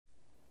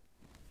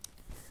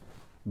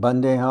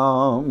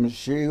Bandeham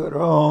Shri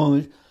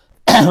Guru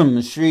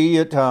Shri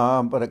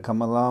Yata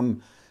Parakamalam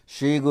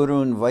Shri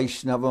Gurun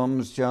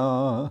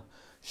Vaishnavamscha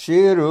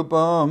Shri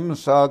Rupam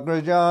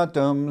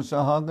Sagrajatam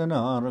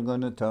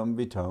Sahaganaraganatam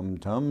Vitam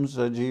Tam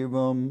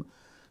Sajivam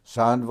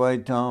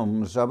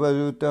Sadvaitam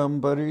Sabadutam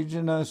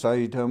Parijana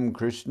Saitam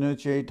Krishna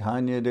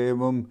Chaitanya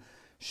Devam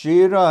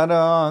Shri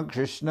Radha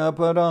Krishna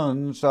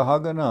Paran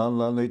Sahagana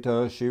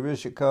Lalita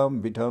Shivishikam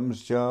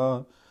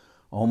Vitamscha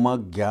Om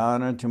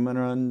Jnana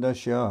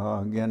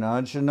Timarandasya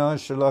Gyanachana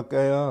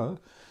Shalakaya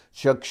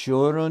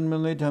Chakshurun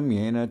Militam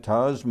Yena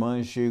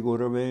Tasmai Shri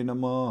Gurave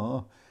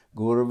Namah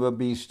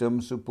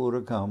Gurvabhistam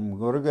Supurakam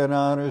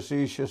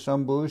Gurganarasisha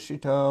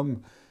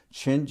Sambhushitam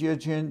Chintya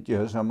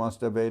Chintya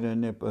Samasta Veda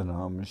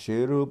Nipanam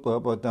Shri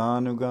Rupa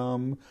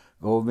Patanugam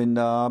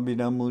Govinda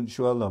Abhidam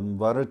Ujwalam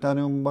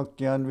Varatanum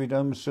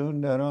Bhaktyanvidam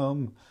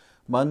Sundaram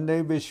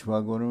Mande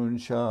Vishwagurun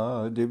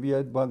Shah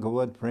Divyat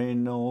Bhagavat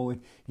Preno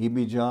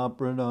Ibija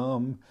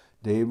Pranam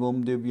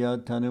Devam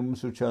Divyatanam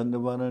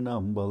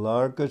Suchandavanam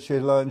Balarka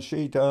Shilan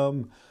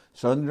Shitam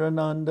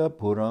Sandrananda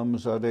Puram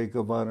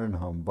Sadeka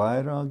Varanam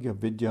Vairagya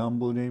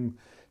Vidyambudim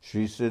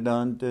Shri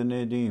Siddhanta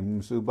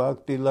Nidim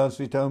Subhakti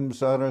Lasitam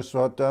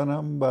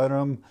Saraswatanam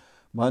Baram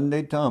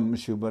Manditam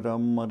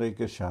Shubharam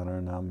Madeka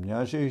Sharanam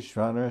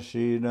Yashishvara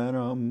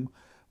Sridharam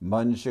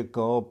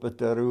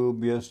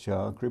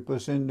Manshakopatarubyascha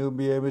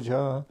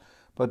Kripasindubhyevacha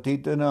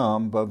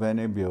Patitanam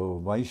Pavanebhyo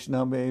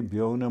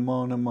Vaishnavebhyo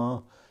Namo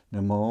Namah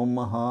Namo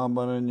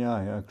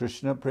Mahabaranyaya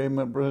Krishna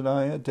Prema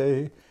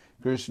Pradayate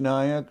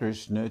Krishnaya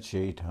Krishna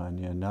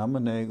Chaitanya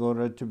Namane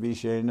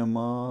Gauratavishe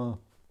Namah.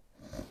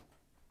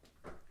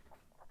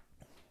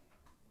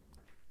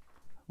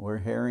 We're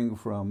hearing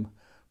from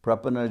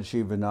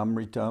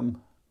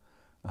Prapanna-jivanamritam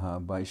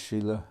by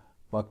Srila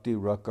Bhakti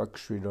Rakshak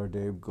Sridhar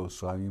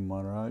Dev-Goswami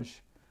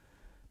Maharaj.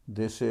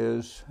 This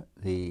is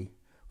the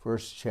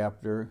first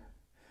chapter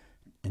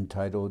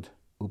entitled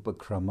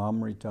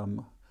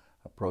Upakramamritam,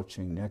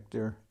 Approaching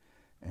Nectar,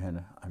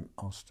 and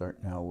I'll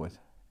start now with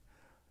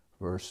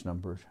verse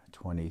number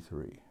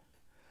 23.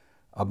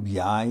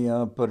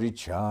 Abhyaya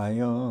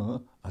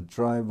parichaya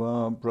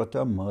atraiva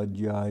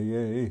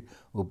pratamadhyaye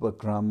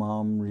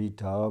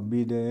upakramamrita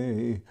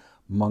bide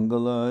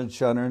mangala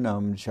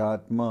charanam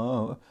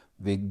chatma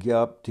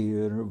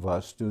vigyaptir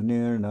vastu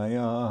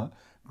nirnaya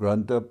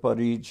granta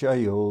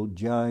parichayo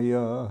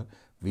jaya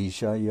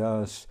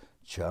vishayas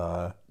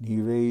cha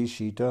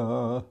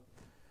niveshita.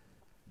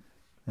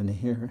 And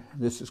here,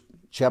 this is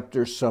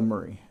chapter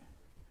summary.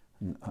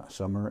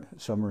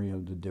 Summary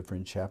of the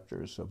different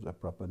chapters of the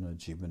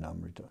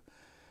Prapanna-jivanamritam.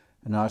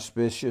 An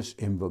auspicious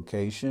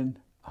invocation,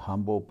 a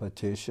humble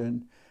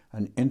petition,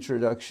 an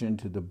introduction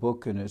to the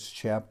book and its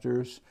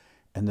chapters,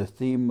 and the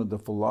theme of the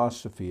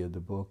philosophy of the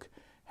book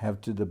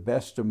have, to the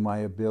best of my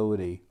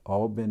ability,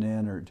 all been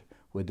entered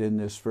within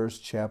this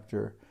first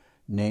chapter,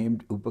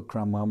 named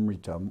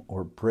Upakramamritam,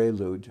 or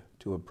Prelude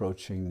to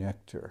Approaching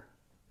Nectar.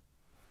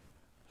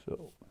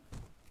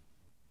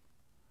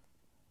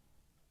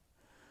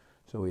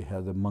 So we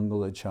have the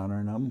Mangala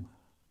Charanam,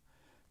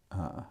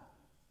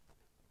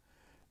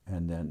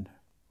 and then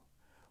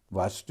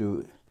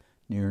Vastu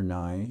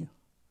Nirnai,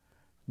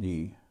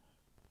 the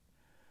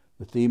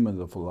theme of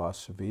the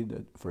philosophy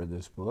for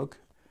this book,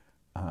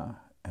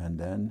 and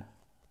then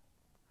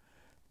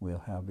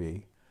we'll have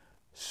a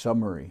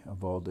summary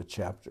of all the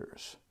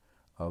chapters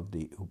of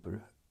the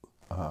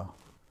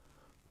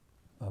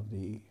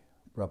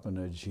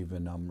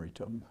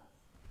Prapanna-jivanamritam.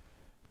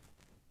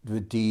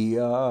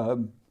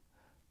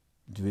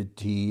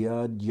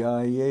 Dvitiya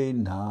Dhyaye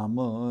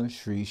Nama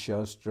Shri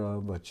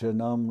Shastra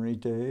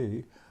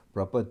Vachanamrite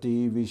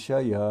Prapati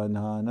Vishaya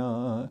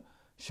Nana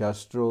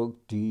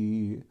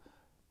Shastrokti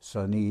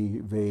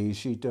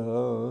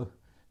Saniveshita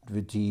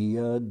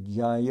Dvitiya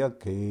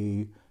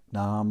Dhyayake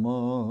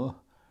Nama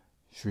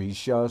Shri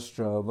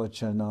Shastra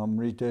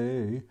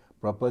Vachanamrite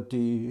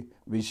Prapati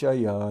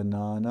Vishaya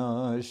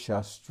Nana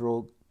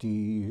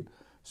Shastrokti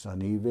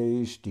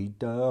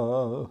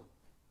Saniveshtita.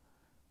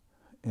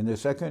 In the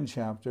second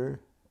chapter,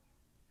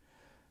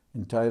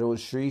 entitled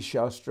Sri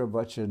Shastra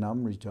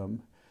Vachanamritam,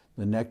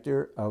 the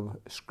nectar of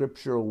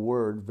scriptural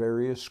word,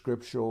 various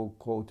scriptural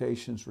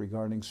quotations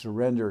regarding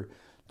surrender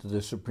to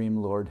the Supreme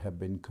Lord have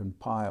been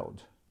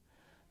compiled.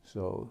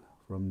 So,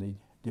 from the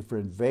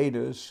different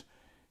Vedas,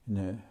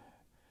 in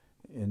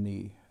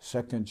the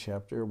second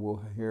chapter,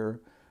 we'll hear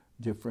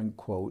different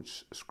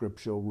quotes,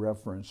 scriptural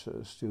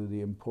references to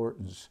the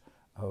importance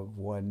of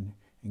one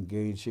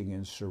engaging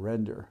in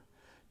surrender.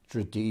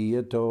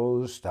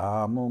 Tritiyato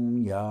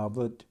stamum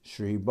yavat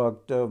Sri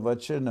Bhakta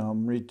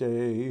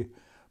Vachanamrite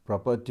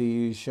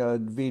Prapati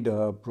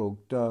Shadvida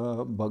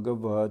Prokta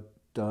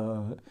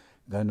Bhagavata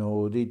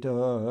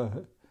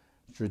Ganodita.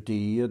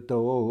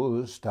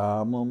 Tritiyato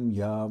stamum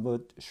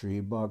yavat Sri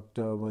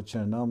Bhakta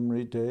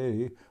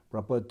Vachanamrite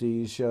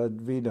Prapati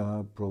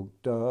Shadvida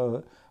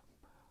Prokta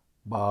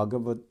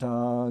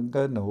Bhagavata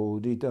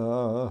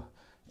Ganodita.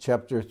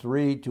 Chapter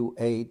 3 to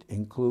 8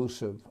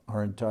 inclusive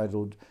are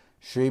entitled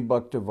Sri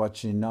Bhakta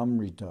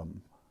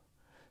Vachanamritam.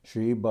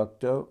 Sri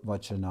Bhakta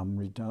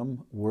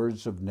Vachanamritam,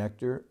 words of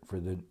nectar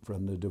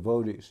from the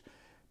devotees,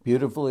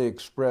 beautifully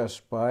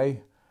expressed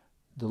by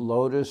the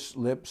lotus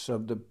lips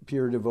of the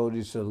pure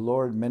devotees of the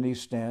Lord. Many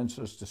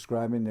stanzas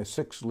describing the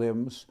 6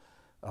 limbs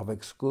of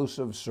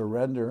exclusive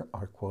surrender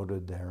are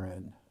quoted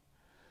therein.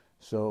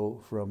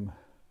 So from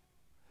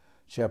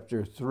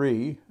chapter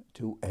 3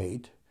 to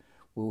 8,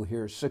 we'll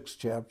hear 6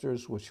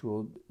 chapters which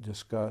will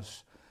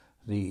discuss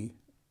the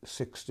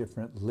 6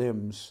 different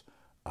limbs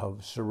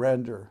of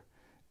surrender.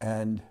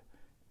 And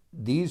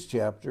these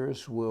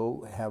chapters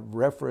will have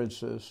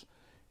references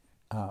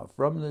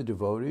from the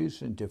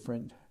devotees in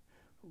different,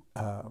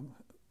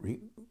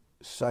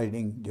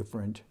 citing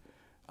different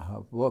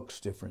books,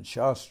 different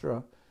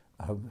shastra,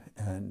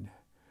 and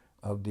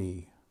of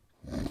the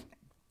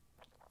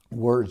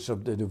words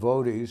of the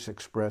devotees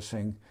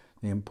expressing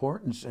the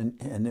importance,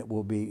 and it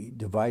will be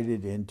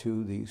divided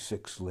into the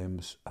 6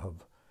 limbs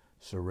of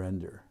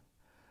surrender.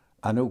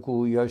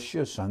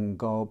 Anukuyasya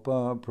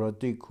sankalpa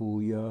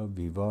pratikuya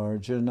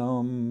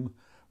vivarjanam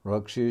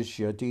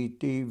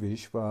rakshishyatiti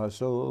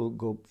vishvaso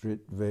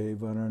gopritve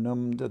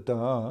varanam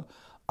data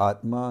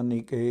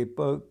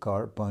atmanikepa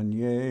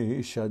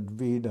karpanye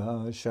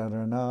shadvida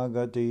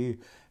sharanagati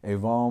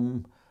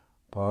evam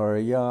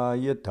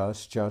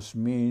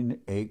paryayatasjasmin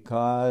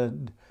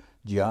ekad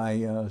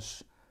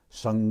jayas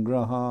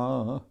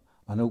sangraha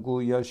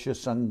anukuyasya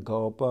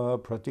sankalpa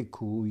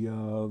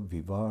pratikuya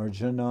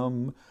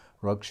vivarjanam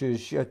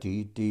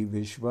rakshishyatiti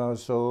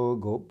vishvaso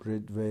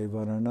gopritve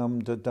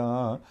varanam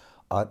tata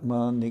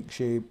atma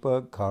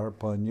nikshepa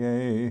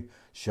karpanye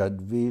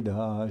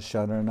shadvida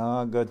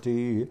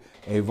sharanagati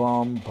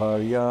evam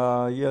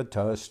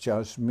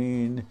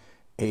paryayatasjasmin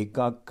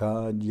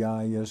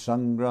ekakadhyaya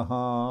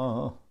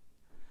sangraha.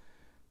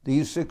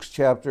 These 6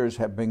 chapters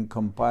have been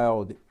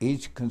compiled,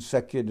 each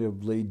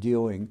consecutively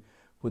dealing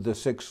with the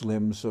 6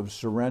 limbs of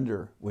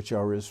surrender, which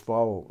are as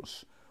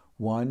follows.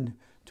 1.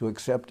 To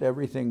accept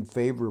everything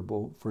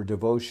favorable for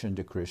devotion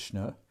to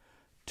Krishna.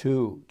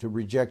 2. To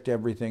reject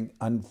everything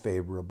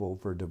unfavorable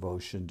for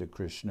devotion to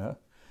Krishna.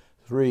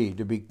 3.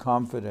 To be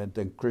confident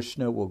that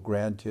Krishna will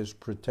grant his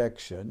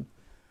protection.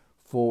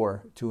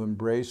 4. To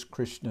embrace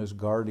Krishna's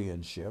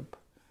guardianship.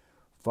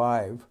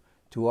 5.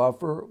 To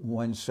offer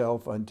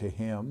oneself unto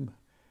him.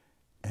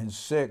 And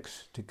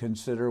 6. To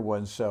consider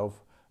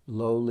oneself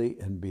lowly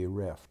and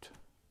bereft.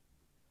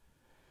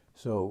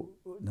 So,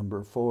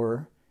 number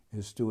 4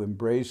 is to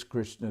embrace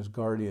Krishna's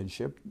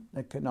guardianship.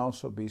 That can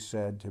also be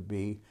said to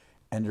be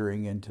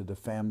entering into the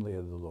family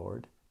of the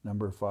Lord.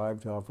 Number 5,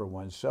 to offer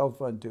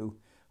oneself unto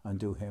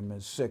him.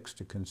 And 6,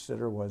 to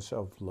consider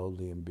oneself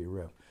lowly and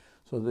bereft.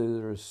 So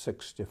there are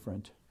 6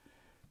 different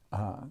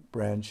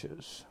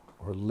branches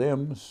or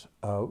limbs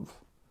of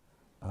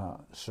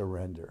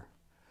surrender.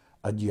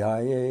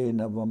 Adhyaye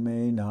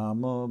navame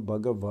nama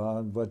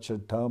bhagavad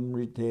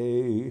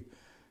vachatamrite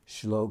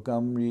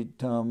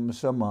shlokamritam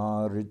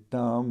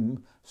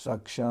samaritam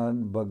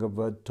sakshan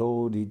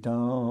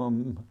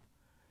bhagavatoditam.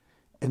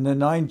 In the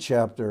 9th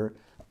chapter,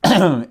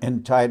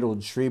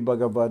 entitled Sri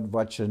Bhagavad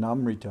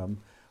Vachanamritam,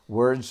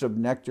 words of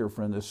nectar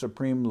from the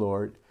Supreme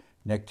Lord,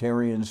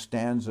 nectarian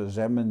stanzas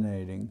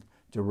emanating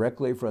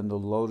directly from the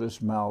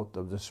lotus mouth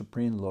of the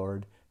Supreme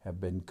Lord have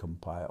been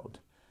compiled.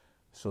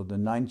 So the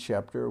 9th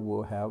chapter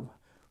will have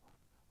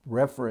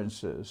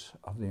references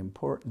of the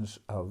importance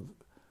of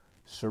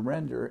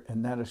surrender,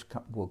 and that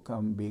will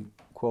be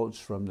quotes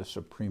from the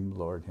Supreme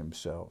Lord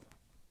himself.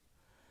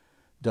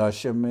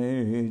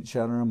 Dashame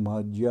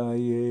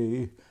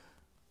charamadhyaye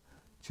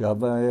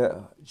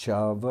chava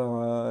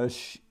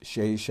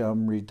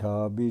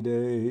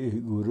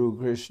sheshamritabide Guru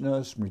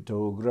Krishna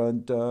smrito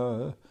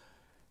granta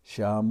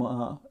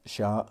shama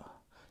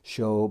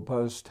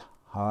shopast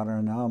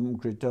haranam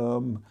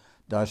kritam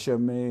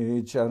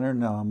dashame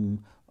charanam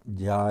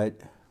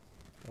dhyayat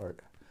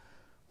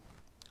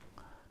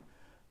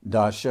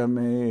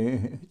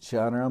Dashame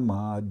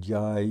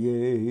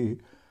charamadhyaye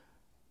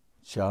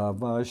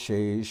chava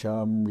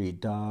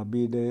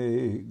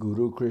sheshamritabide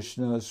Guru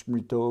Krishna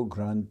smrito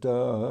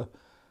granta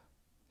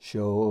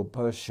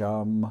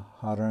shopasham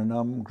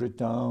haranam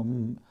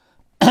kritam.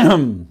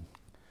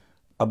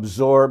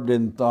 Absorbed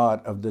in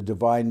thought of the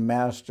Divine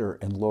Master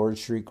and Lord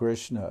Sri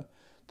Krishna,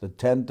 the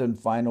 10th and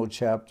final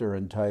chapter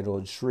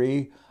entitled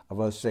Sri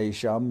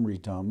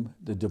Avaseshamritam,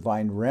 the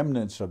Divine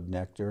Remnants of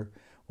Nectar,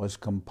 was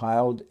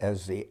compiled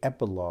as the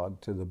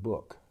epilogue to the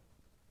book.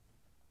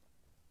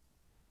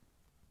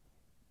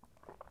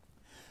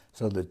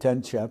 So the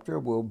 10th chapter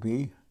will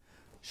be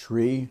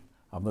Sri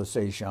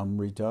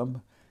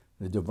Avaseshamritam,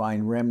 the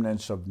Divine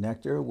Remnants of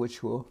Nectar,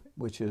 which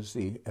is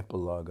the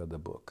epilogue of the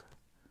book.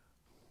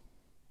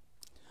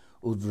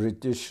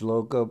 Udvrita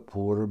shloka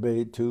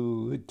purve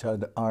tu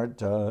tad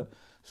artha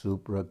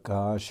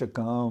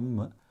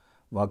suprakashakam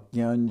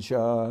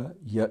Vakyancha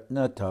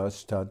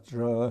yatnatas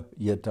tatra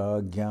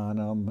yata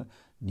jnanam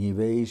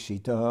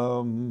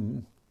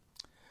niveshitam.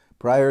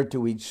 Prior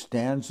to each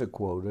stanza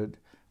quoted,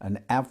 an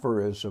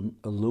aphorism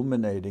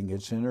illuminating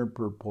its inner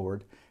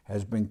purport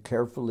has been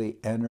carefully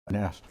entered. An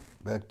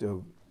aspect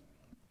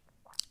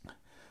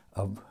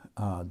of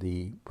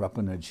the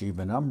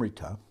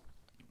Prapanna-jivanamritam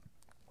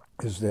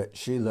is that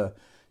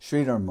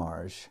Sridhar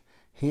Maharaj,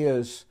 he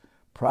is,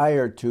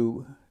 prior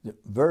to the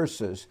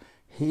verses,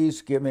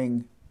 he's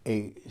giving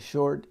a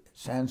short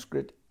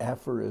Sanskrit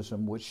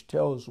aphorism which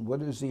tells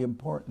what is the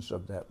importance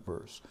of that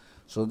verse.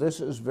 So this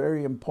is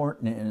very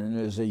important and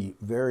is a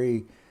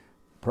very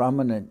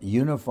prominent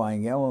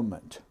unifying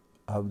element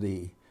of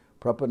the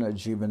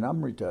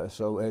Prapanna-jivanamrita.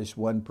 So as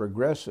one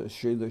progresses,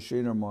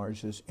 Sridhar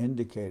Maharaj is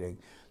indicating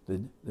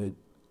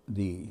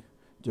the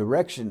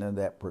direction of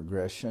that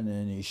progression,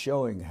 and he's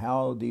showing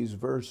how these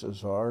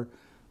verses are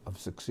of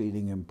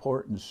succeeding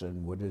importance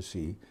and what is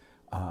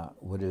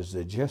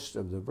the gist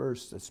of the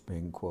verse that's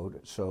being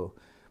quoted. So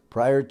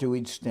prior to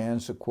each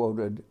stanza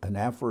quoted, an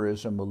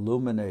aphorism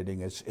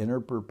illuminating its inner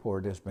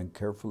purport has been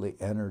carefully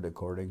entered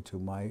according to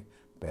my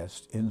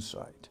best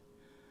insight.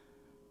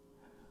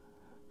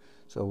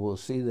 So we'll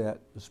see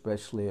that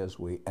especially as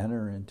we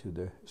enter into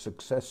the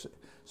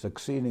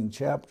succeeding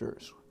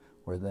chapters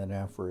where that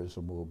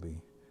aphorism will be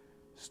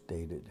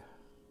stated.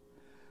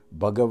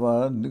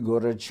 Bhagavad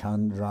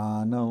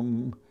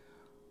Gurachandranam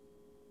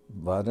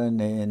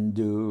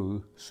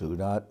Varanendu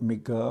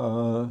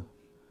Suratmika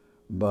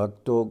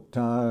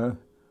Bhaktokta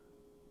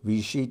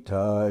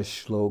Vishita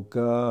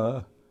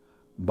Shloka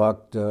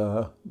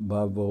Bhakta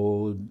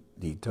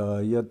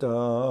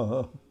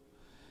Bhavoditayata.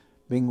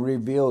 Being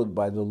revealed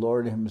by the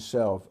Lord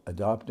himself,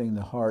 adopting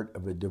the heart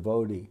of a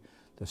devotee,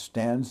 the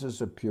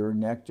stanzas of pure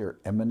nectar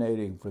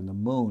emanating from the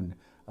moon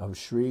of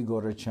Sri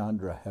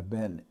Gaurachandra have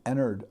been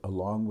entered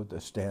along with the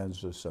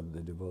stanzas of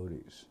the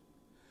devotees.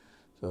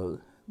 So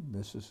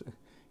this is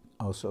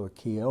also a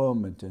key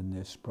element in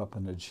this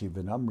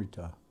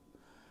Prapanna-jivanamrita.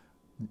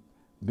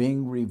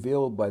 Being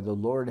revealed by the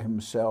Lord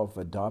himself,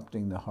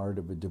 adopting the heart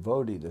of a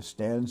devotee, the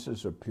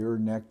stanzas of pure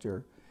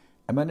nectar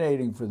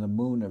emanating from the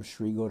moon of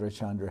Sri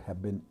Gaurachandra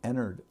have been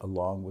entered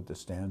along with the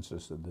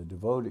stanzas of the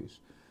devotees.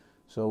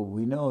 So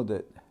we know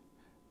that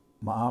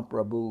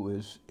Mahaprabhu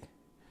is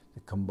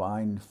the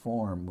combined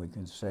form, we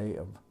can say,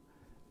 of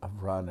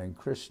Radha and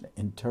Krishna.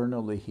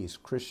 Internally, he's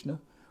Krishna,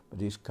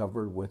 but he's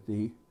covered with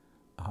the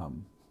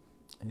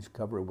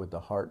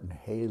heart and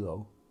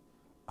halo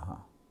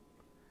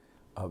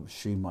of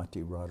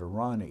Srimati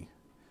Radharani,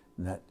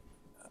 and that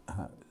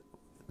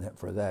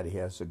for that he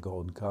has a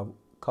golden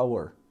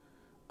color.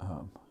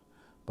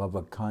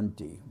 Bhava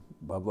Kanti.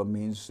 Bhava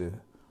means the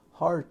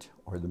heart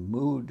or the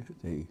mood,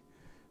 the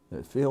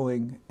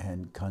feeling,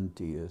 and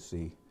Kanti is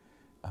the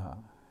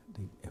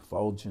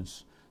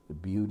effulgence, the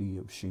beauty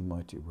of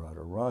Srimati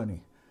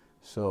Radharani.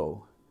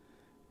 So,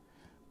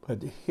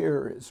 but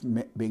here it's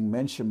being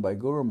mentioned by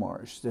Guru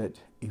Maharaj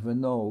that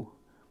even though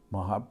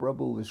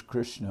Mahaprabhu is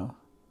Krishna,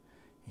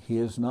 he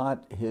is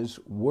not, his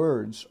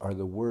words are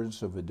the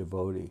words of a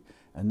devotee,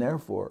 and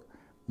therefore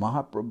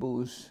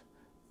Mahaprabhu's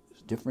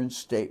different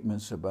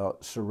statements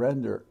about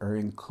surrender are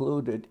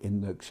included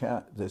in the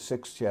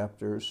 6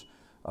 chapters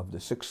of the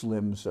 6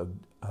 limbs of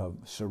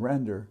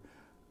surrender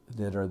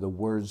that are the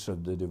words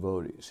of the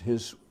devotees.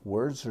 His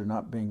words are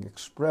not being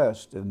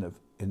expressed in the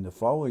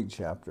following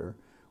chapter,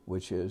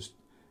 which is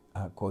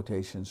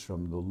quotations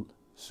from the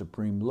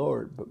Supreme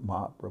Lord, but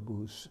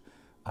Mahaprabhu's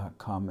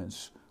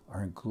comments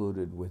are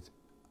included with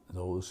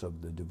those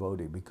of the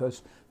devotee,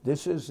 because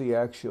this is the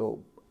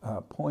actual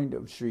point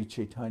of Sri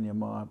Chaitanya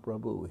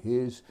Mahaprabhu. He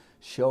is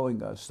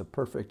showing us the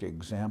perfect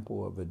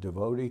example of a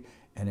devotee,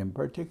 and in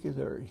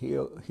particular, he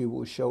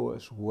will show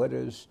us what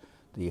is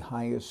the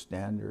highest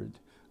standard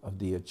of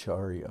the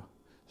Acharya.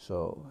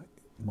 So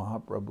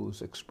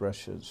Mahaprabhu's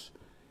expressions,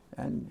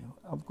 and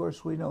of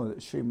course we know that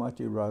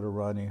Srimati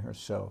Radharani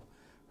herself,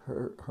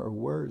 her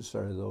words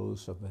are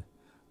those of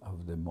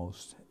the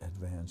most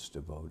advanced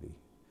devotee.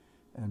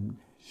 And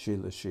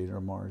Srila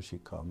Sridhar Maharaj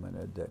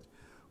commented that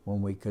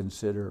when we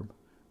consider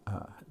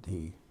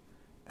the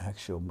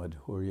actual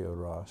Madhurya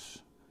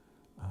Ras,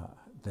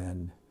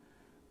 then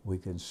we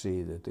can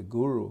see that the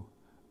guru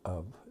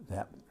of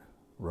that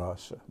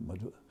rasa,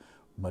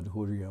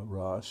 Madhurya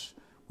Ras,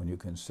 when you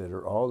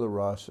consider all the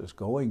rasas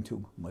going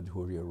to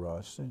Madhurya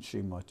Ras, then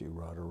Srimati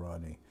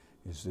Radharani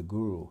is the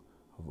guru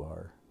of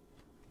our,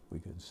 we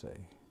could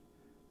say,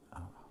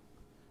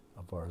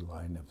 of our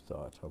line of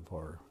thought, of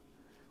our,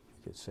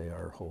 we could say,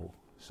 our whole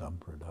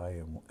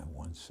sampradaya in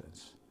one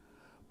sense.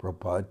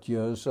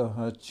 Prapatya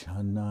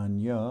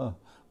sahachananya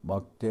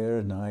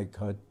bhakter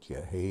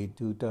naikatya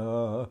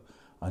hetuta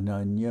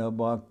ananya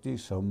bhakti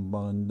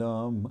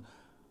sambandham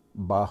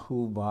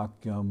bahu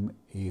vakyam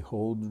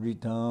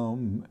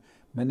ihodritam.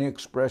 Many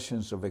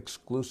expressions of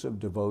exclusive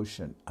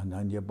devotion,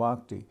 ananya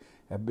bhakti,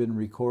 have been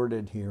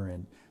recorded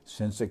herein,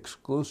 since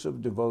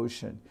exclusive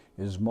devotion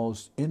is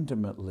most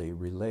intimately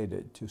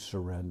related to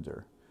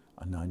surrender,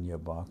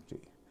 ananya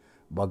bhakti.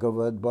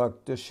 Bhagavad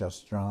Bhakti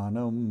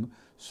Shastranam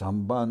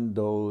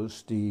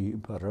Sambandhosti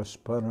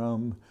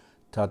Parasparam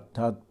Tat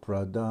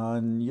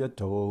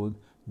Pradanyatod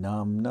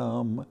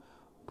Nam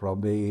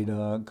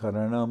Prabheda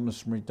Karanam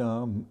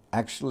Smritam.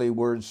 Actually,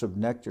 words of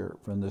nectar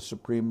from the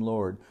Supreme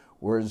Lord,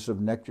 words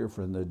of nectar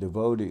from the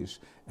devotees,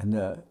 and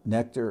the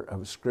nectar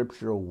of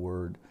scriptural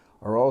word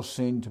are all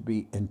seen to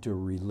be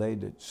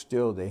interrelated.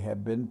 Still, they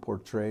have been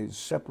portrayed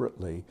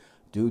separately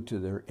due to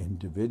their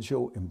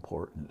individual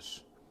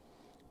importance.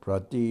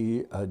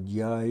 Prati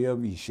adhyaya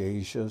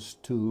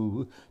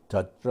visheshastu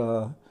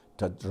tatra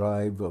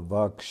tatraiva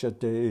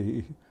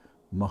vakshate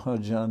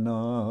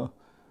mahajana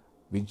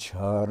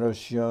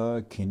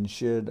vicharasya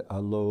kinshid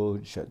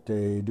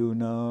alochate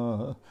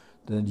duna.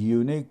 The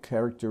unique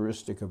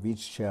characteristic of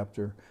each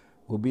chapter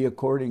will be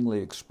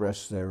accordingly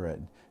expressed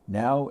therein.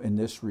 Now, in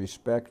this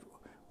respect,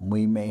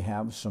 we may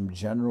have some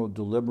general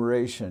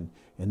deliberation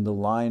in the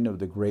line of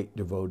the great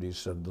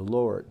devotees of the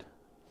Lord.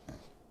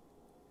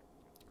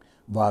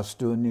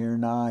 Vastu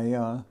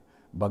nirnaya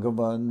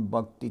bhagavan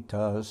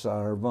bhaktita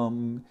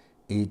sarvam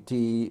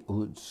iti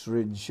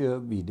utsrijya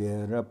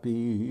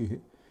viderapi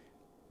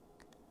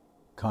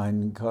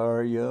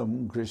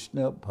kankaryam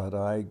krishna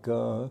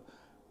paraika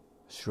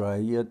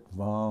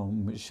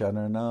shrayatvam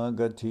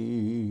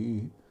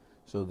sharanagati.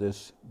 So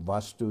this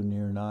Vastu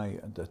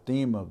Nirnaya, the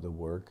theme of the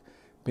work,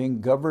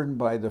 being governed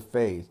by the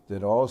faith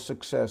that all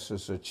success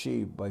is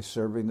achieved by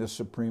serving the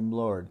Supreme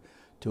Lord,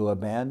 to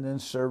abandon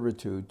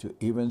servitude to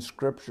even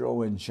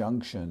scriptural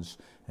injunctions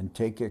and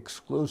take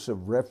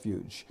exclusive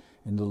refuge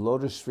in the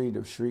lotus feet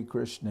of Sri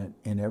Krishna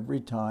in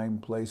every time,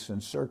 place,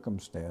 and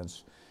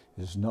circumstance,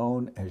 is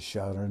known as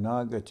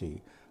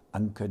Sharanagati,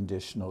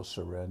 unconditional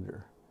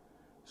surrender.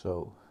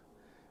 So,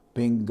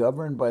 being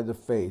governed by the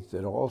faith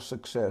that all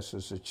success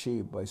is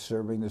achieved by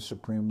serving the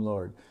Supreme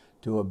Lord,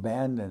 to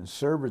abandon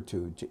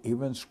servitude to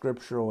even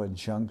scriptural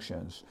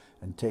injunctions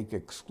and take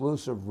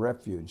exclusive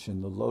refuge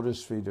in the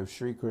lotus feet of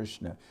Sri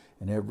Krishna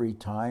in every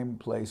time,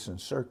 place, and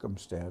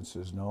circumstance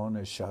is known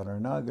as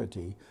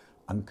Sharanagati,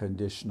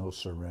 unconditional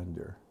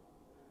surrender.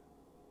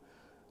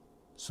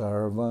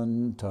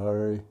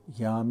 Sarvantar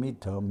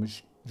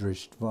yamitam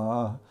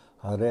drishtva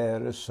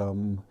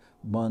harerasam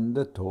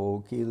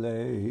bandato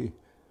kile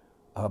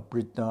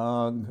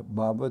apritag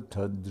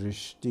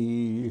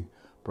bhavatadrishti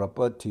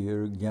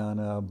prapatir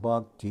jnana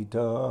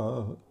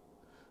bhaktita.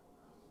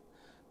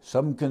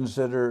 Some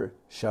consider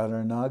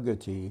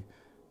Sharanagati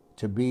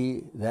to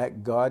be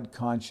that God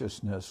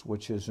consciousness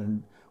which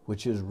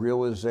is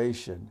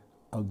realization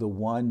of the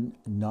one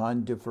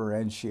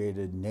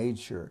non-differentiated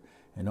nature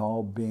in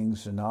all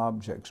beings and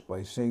objects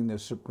by seeing the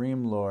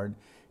Supreme Lord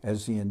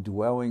as the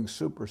indwelling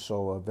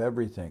supersoul of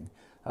everything.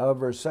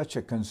 However, such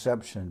a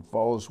conception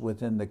falls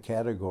within the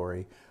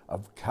category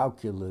of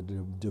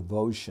calculative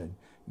devotion,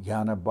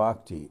 jnana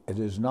bhakti. It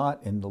is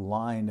not in the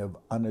line of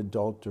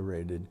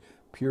unadulterated,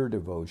 pure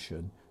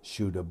devotion,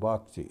 Shuddha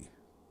bhakti.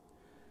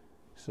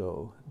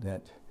 So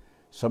that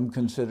some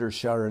consider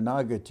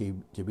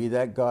Sharanagati to be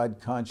that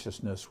God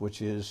consciousness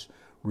which is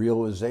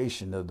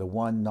realization of the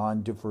one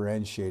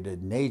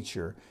non-differentiated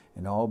nature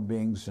in all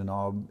beings and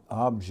all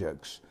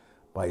objects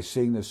by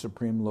seeing the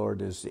Supreme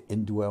Lord as the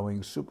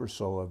indwelling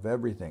supersoul of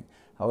everything.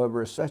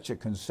 However, such a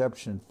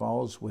conception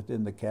falls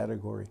within the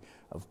category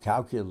of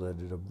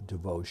calculative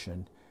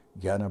devotion,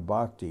 jnana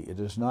bhakti. It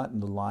is not in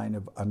the line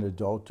of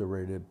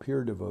unadulterated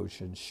pure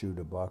devotion,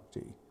 Shuddha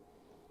bhakti.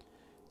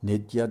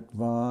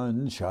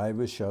 Nityatvan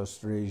shaiva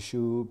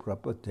shastreshu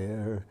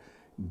prapater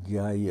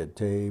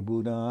gyayate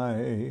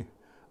budai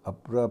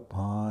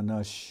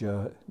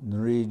aprapanasya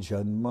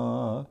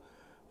nrijanma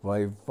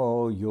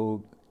vaifo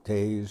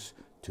yoktes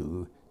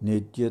to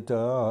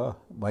nityata.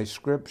 By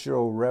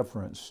scriptural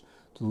reference,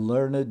 the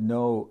learned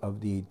know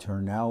of the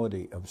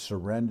eternality of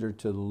surrender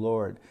to the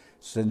Lord,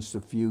 since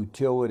the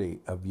futility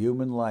of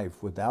human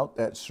life without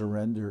that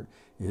surrender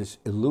is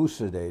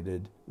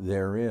elucidated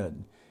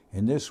therein.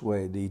 In this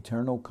way, the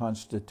eternal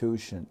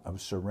constitution of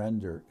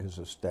surrender is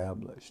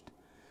established.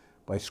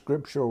 By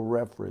scriptural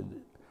reference,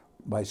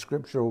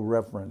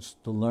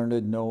 the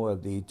learned know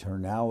of the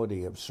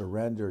eternality of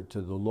surrender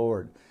to the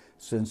Lord,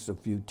 since the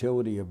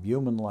futility of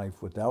human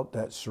life without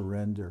that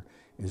surrender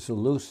is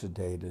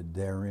elucidated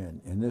therein.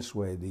 In this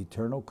way, the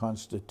eternal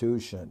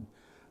constitution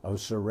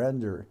of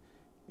surrender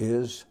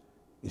is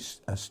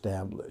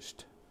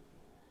established.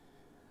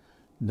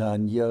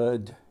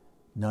 Nanyad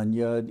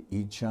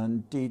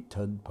ichanti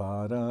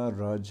tadpara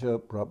raja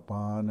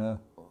prapana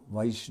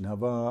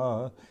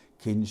vaishnava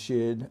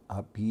kinshid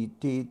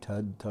apiti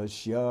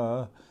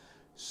tadtasya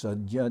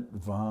sadyat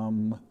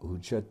vam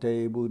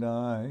uchate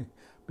budai.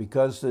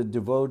 Because the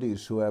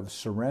devotees who have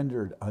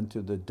surrendered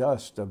unto the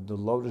dust of the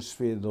lotus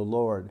feet of the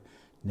Lord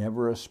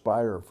never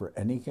aspire for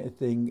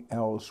anything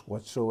else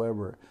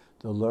whatsoever,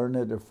 the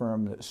learned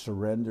affirm that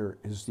surrender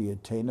is the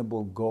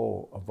attainable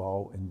goal of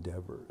all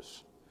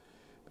endeavors.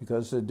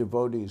 Because the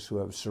devotees who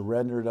have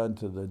surrendered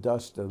unto the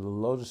dust of the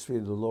lotus feet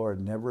of the Lord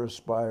never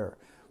aspire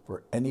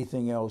for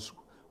anything else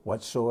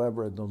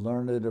whatsoever, the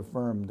learned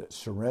affirm that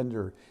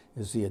surrender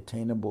is the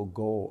attainable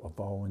goal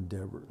of all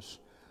endeavors.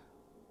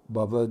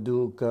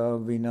 Bhavaduka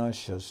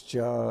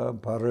vinashascha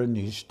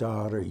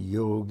paranishtara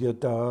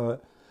yogyata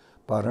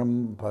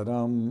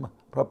param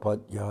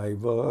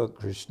prapatyaiva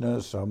krishna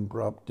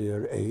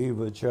sampraptir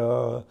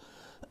evacha.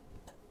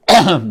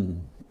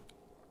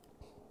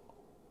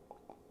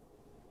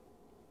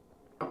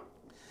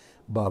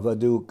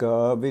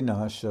 Bhavaduka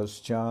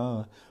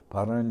vinashascha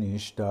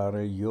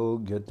paranishtara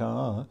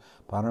yogyata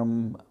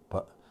param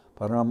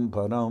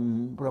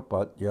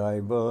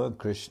prapatyaiva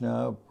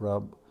Krishna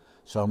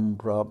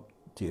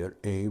sampraptir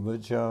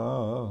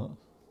evacha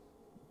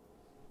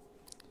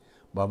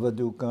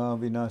bhavaduka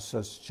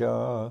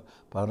vinasascha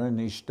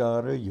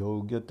paranishtara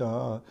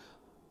yogyata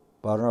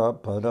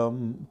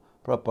param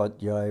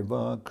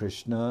prapatyaiva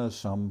Krishna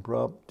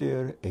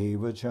sampraptir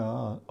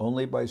evacha.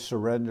 Only by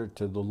surrender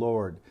to the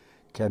Lord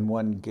can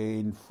one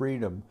gain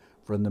freedom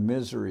from the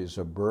miseries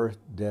of birth,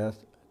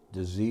 death,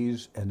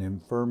 disease, and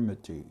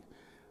infirmity,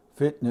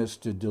 fitness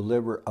to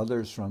deliver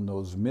others from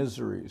those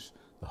miseries,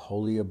 the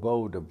holy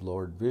abode of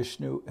Lord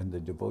Vishnu, and the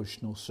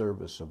devotional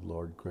service of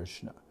Lord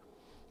Krishna.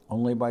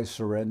 Only by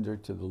surrender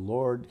to the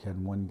Lord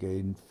can one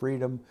gain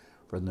freedom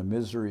from the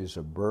miseries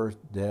of birth,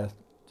 death,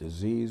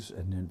 disease,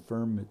 and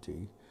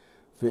infirmity,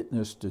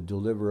 fitness to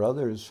deliver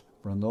others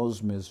from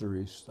those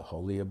miseries, the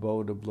holy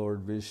abode of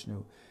Lord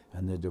Vishnu,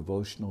 and the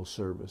devotional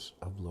service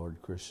of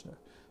Lord Krishna.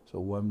 So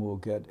one will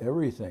get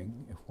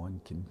everything if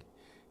one can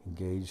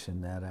engage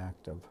in that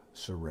act of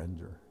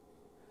surrender.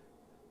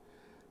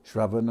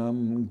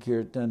 Shravanam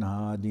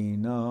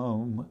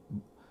kirtanadinam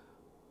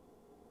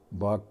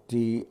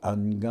bhakti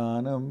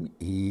anganam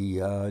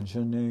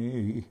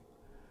iyajane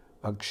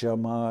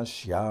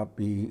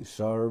akshamasyapi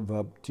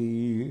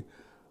sarvapti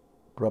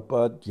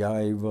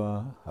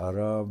prapatyaiva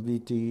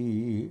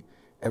haraviti.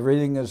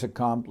 Everything is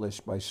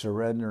accomplished by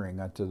surrendering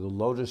unto the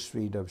lotus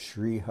feet of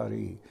Sri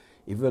Hari,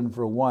 even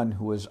for one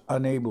who is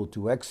unable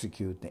to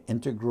execute the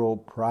integral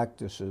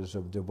practices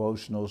of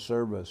devotional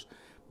service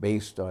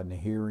based on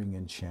hearing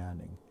and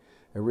chanting.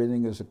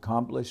 Everything is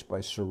accomplished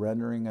by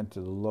surrendering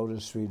unto the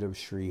lotus feet of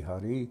Sri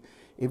Hari,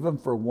 even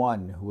for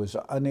one who is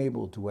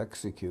unable to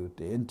execute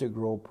the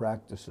integral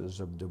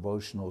practices of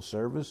devotional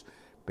service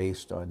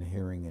based on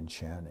hearing and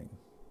chanting.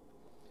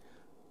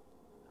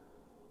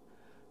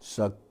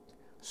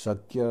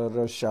 Sakya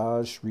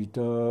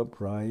Rasashrita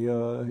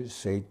Praya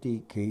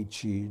Seti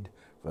Kechid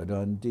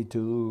Vadanti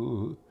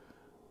Tu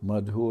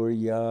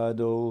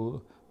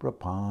Madhuryado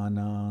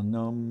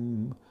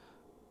Prapananam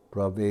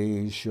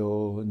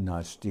Pravesho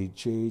Nasti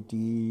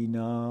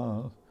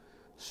Chetina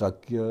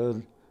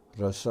Sakya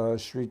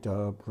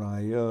Rasashrita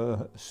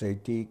Praya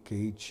Seti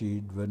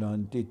Kechid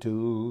Vadanti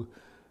Tu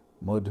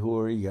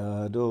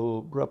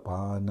Madhuryado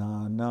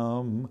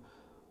Prapananam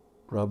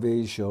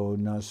Pravesho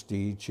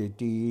nasti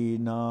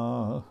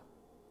chetina,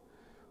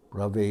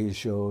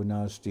 pravesho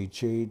nasti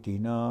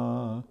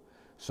chetina,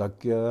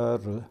 sakya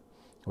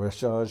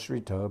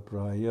rasashrita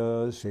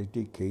praya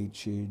seti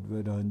kechid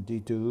vadanti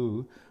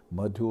tu,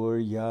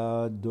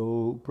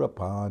 madhuryado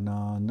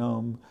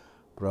prapananam,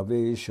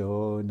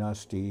 pravesho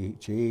nasti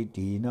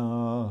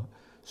chetina.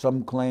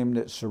 Some claim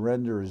that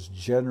surrender is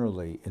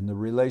generally in the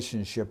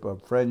relationship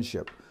of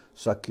friendship,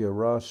 sakya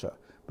rasa,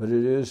 but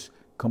it is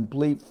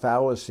complete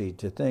fallacy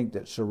to think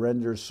that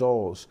surrender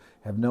souls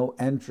have no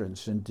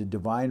entrance into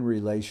divine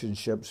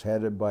relationships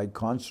headed by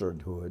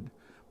consorthood,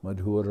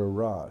 Madhura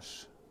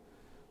Ras.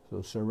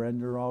 So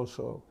surrender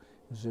also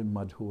is in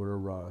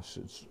Madhura Ras.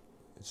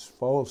 It's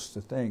false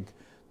to think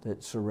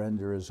that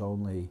surrender is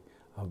only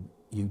of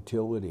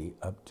utility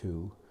up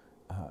to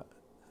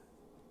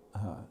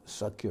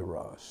Sakya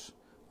Ras,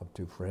 up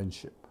to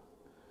friendship.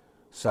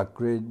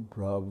 Sakrid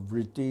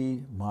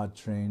pravriti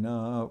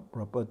matrena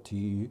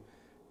prapati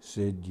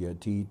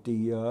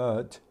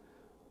Siddhyatitiyat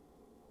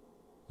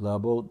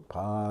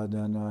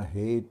labotpadana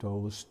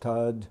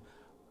hetostad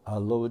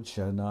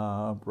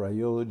alochana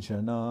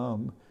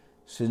prayojanam.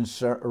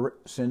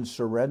 Since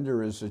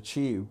surrender is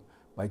achieved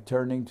by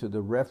turning to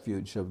the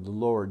refuge of the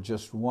Lord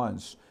just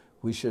once,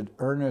 we should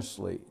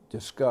earnestly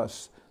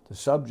discuss the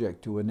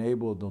subject to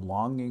enable the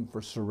longing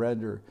for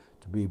surrender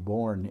to be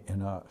born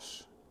in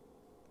us.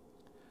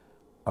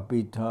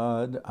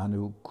 Apitad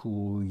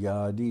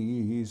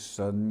anukuyadi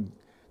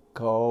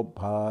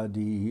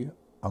Kalpadi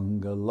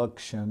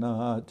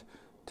angalakshanat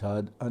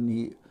tad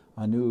anushilani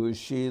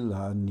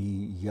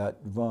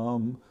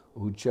yatvam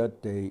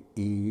uchate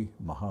I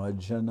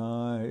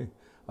mahajanai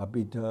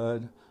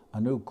apitad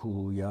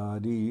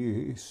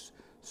anukuyadis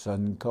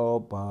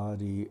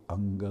sankalpadi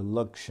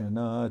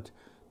angalakshanat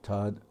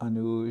tad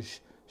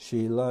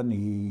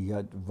anushilani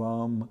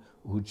yatvam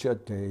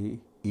uchate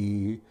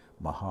I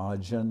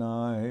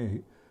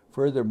mahajanai.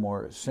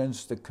 Furthermore,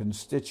 since the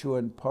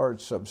constituent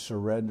parts of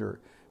surrender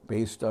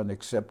based on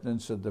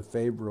acceptance of the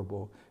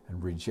favorable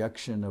and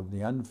rejection of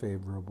the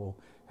unfavorable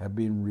have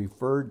been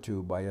referred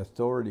to by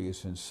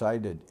authorities and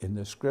cited in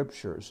the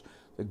scriptures,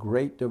 the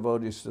great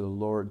devotees of the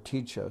Lord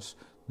teach us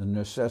the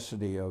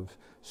necessity of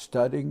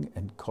studying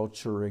and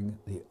culturing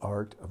the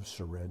art of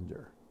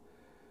surrender.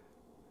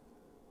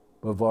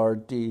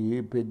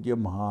 Bhavarti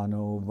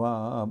pidyamano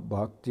va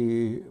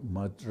bhakti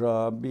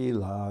matra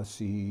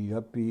bilasi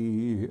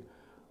api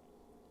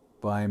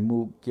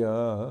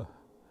vaimukya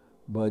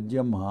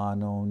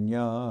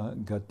Bhadyamanonya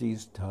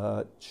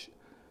gatistach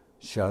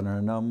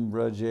sharanam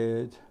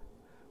vrajet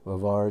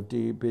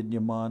Vavarti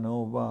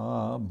pidyamano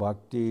va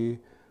bhakti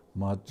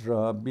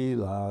matra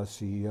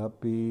bilasi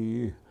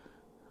api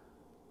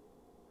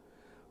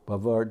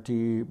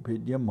Pavarti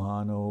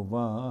Pidyamano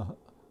Va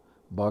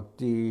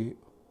Bhakti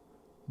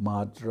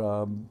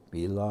Matra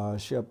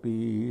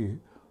Bilashapi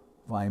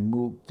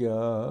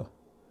Vaimukya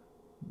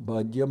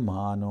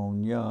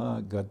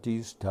Bhadyamanonya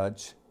Gatis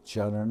Touch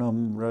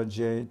Charanam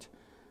Rajet.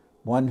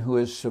 One who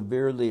is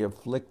severely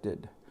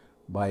afflicted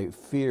by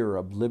fear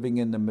of living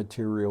in the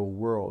material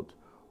world,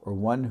 or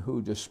one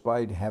who,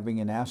 despite having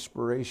an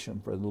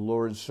aspiration for the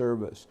Lord's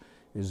service,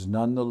 is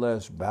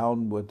nonetheless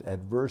bound with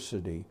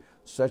adversity,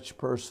 such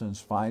persons,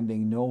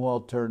 finding no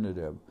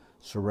alternative,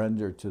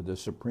 surrender to the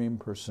Supreme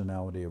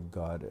Personality of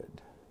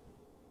Godhead.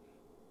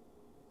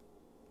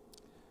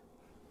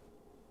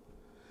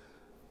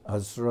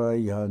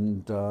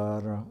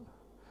 Asrayantara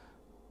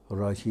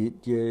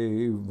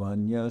Rahitye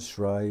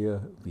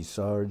Vanyasraya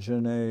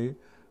Visarjane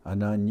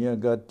Ananya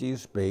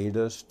Gatis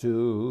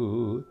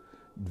Vedastu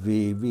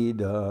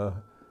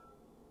Dvivida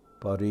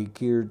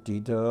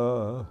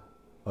Parikirtita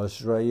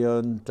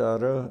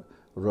Asrayantara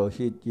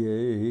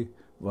Rohitye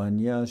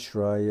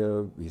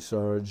Vanyasraya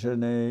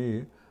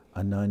Visarjane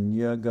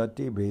Ananya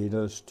Gati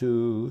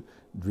Vedastu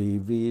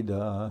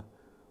Dvivida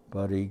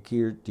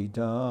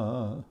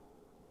Parikirtita.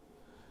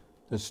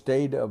 The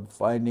state of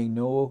finding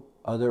no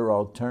other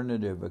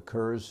alternative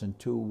occurs in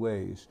two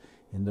ways: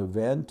 in the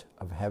event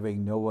of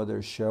having no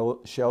other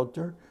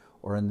shelter,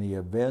 or in the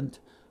event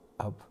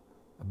of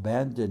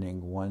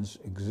abandoning one's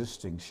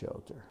existing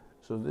shelter.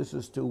 So this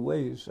is two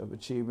ways of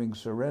achieving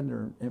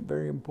surrender, and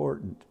very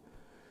important.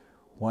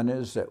 One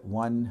is that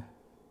one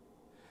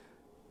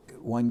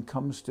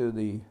comes to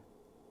the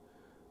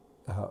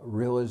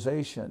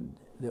realization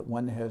that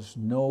one has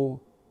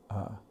no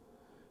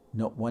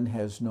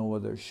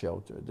other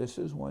shelter. This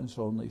is one's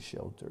only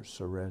shelter,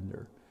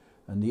 surrender.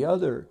 And the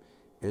other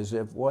is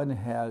if one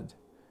had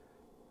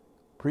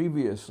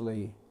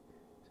previously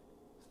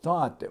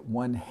thought that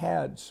one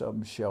had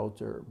some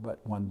shelter,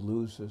 but one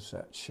loses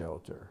that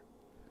shelter.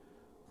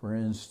 For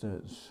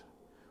instance,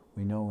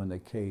 we know in the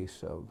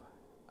case of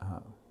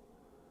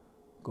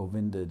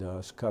Govinda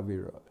Das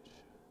Kaviraj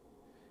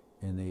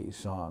in the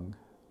song,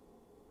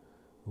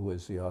 who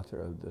was the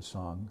author of the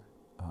song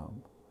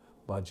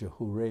Bhaja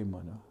Hure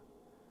Mana,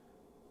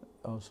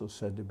 also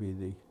said to be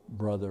the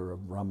brother of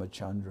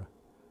Ramachandra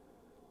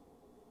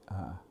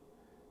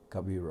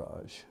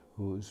Kaviraj,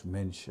 who's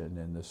mentioned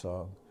in the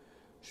song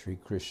Sri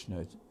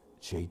Krishna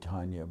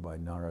Chaitanya by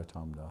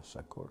Narottam Das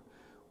Thakur.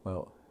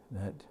 Well,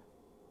 that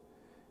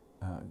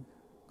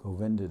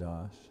Govinda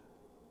Das,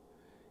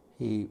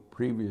 he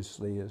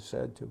previously is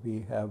said to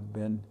have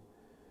been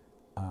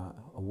a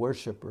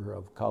worshipper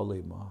of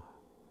Kali Ma,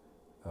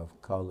 of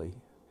Kali.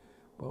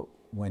 But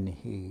when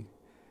he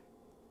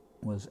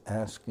was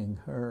asking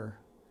her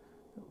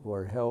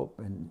for help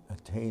in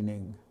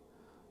attaining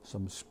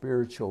some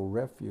spiritual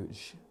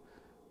refuge,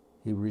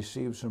 he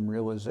received some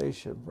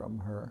realization from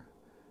her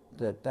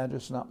that that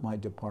is not my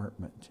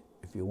department.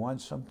 If you want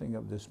something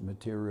of this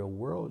material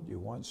world, you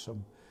want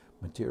some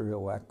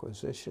material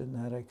acquisition,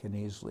 that I can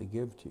easily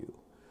give to you.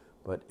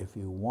 But if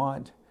you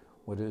want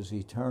what is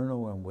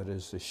eternal and what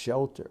is the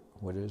shelter,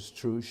 what is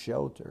true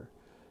shelter,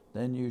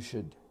 then you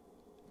should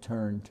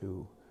turn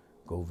to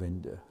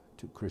Govinda,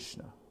 to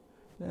Krishna.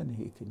 Then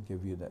he can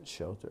give you that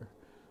shelter.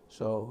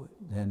 So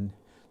then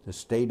the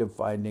state of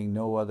finding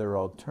no other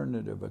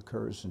alternative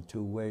occurs in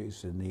two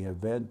ways: in the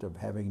event of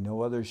having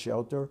no other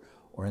shelter,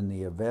 or in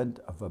the event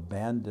of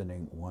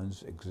abandoning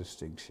one's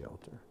existing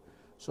shelter.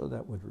 So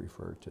that would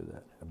refer to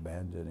that,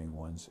 abandoning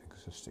one's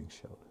existing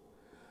shelter.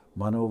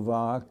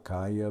 Manova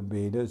kaya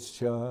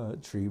bedascha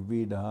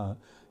trivida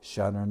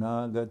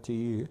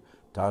sharanagati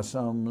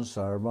tasam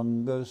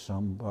sarvanga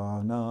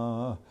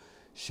sampana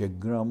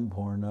shigram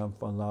purna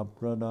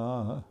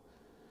falaprada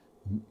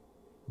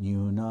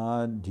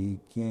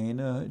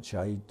nyunadikyena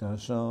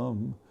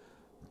chaitasam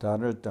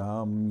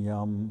taratam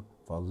yam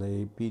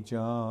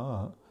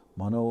falepicha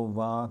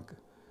manovak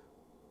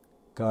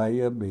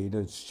kaya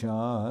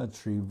bedascha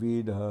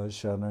trivida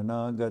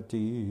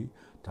sharanagati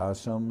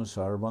tasam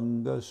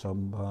sarvanga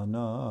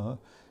sambhana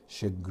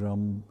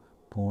shigram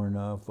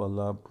purna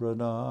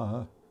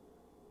falaprada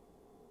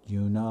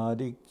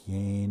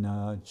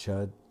yunadikyena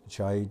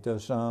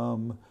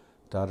chaitasam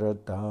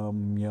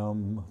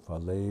taratamyam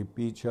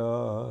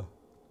falepicha.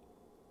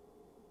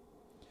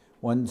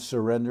 One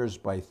surrenders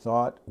by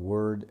thought,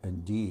 word,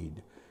 and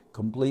deed.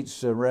 Complete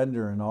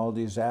surrender in all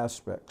these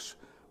aspects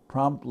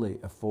promptly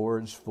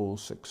affords full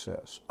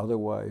success.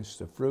 Otherwise,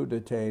 the fruit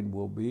attained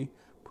will be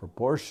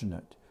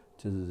proportionate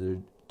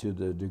to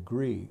the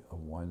degree of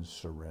one's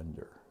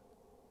surrender.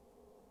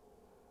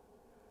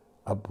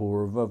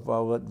 Apurva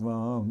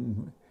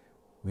valatvam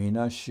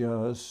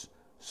vinashyas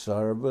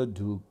sarva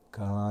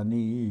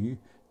dukkani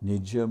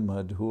nija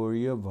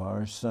madhurya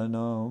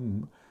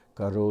varsanam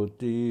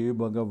karoti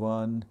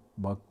bhagavan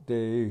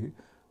bhakte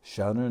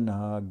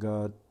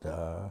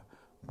sharanagata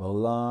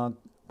balak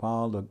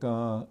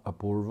palaka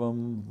apurva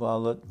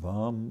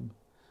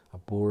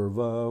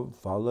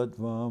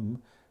valatvam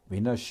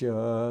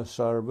vinasya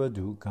sarva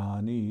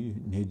dukkani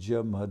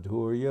nija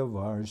madhurya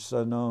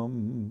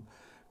varsanam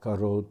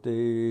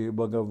karote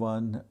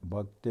bhagavan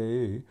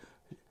bhakte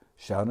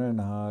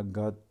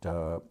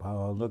Sharanagata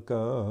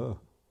palaka.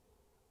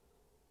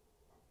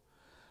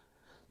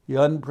 The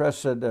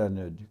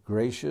unprecedented,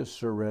 gracious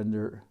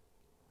surrender,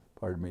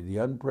 the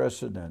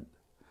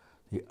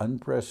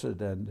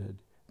unprecedented,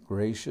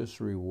 gracious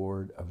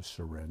reward of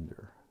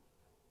surrender.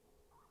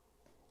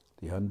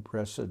 The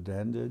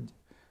unprecedented,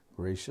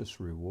 gracious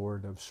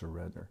reward of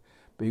surrender.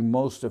 Being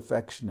most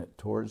affectionate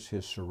towards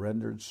his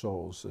surrendered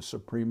souls, the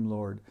Supreme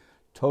Lord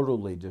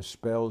totally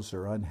dispels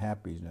their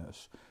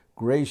unhappiness,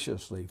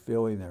 graciously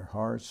filling their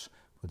hearts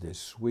with his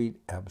sweet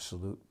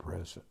absolute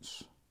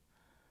presence.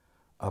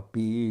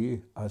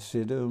 Api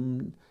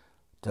asidam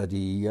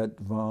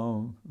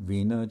tadiyatvam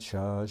vina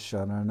cha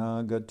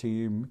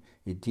sharanagatim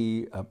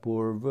iti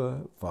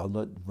apurva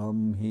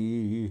phalatvam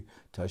hi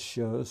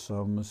tasya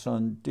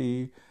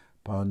samsanti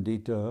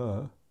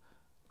pandita.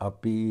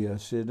 Api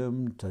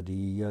asidam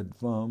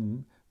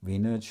tadiyatvam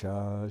vina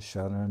cha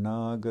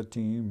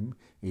sharanagatim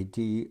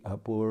iti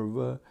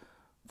apurva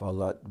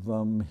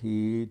phalatvam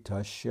hi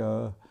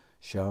tasya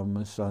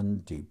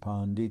samsanti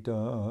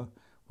pandita.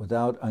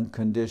 Without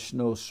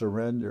unconditional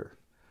surrender,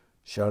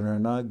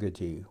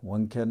 Sharanagati,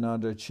 one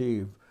cannot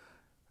achieve.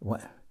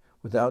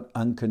 Without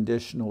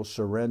unconditional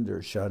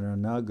surrender,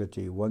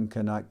 Sharanagati, one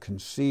cannot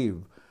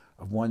conceive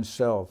of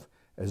oneself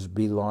as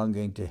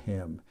belonging to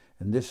him.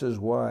 And this is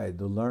why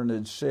the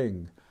learned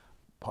sing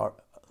par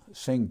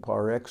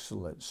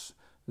excellence,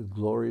 the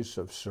glories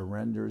of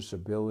surrender's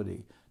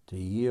ability to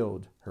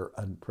yield her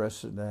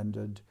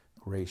unprecedented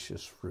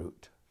gracious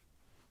fruit.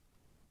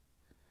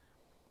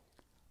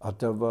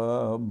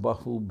 Atava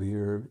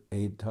bahubir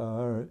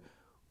etar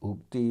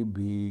upti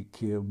bi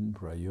kim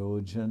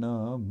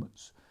prayojanam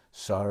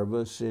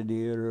sarva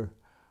siddhir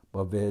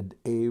bhaved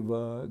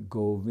eva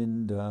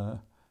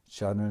govinda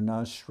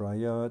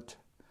charanashrayat.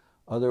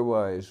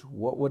 Otherwise,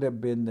 what would have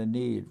been the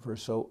need for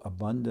so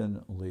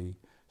abundantly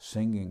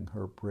singing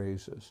her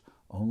praises?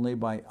 Only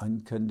by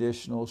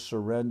unconditional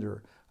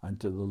surrender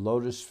unto the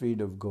lotus feet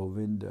of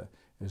Govinda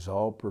is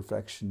all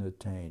perfection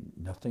attained.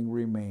 Nothing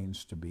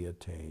remains to be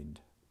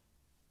attained.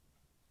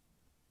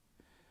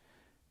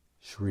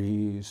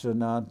 Sri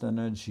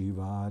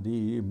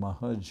Sanatana-jivadi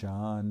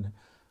Mahajan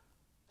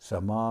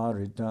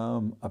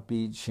Samaritam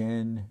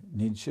Apichen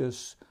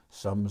Nijus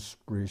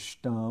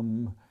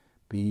Samsprishtam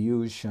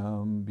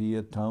Piyusham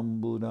Biyatam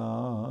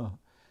Buddha.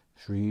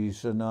 Sri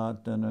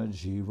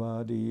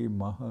Sanatana-jivadi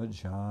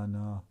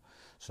Mahajana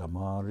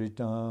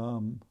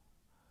Samaritam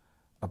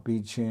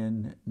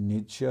Apichen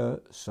Nitya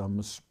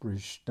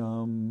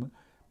Samsprishtam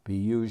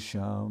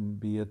Piyusham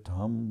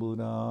Biyatam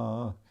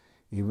Buddha.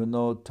 Even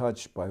though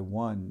touched by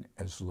one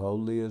as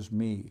lowly as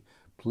me,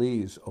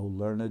 please, O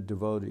learned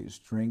devotees,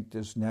 drink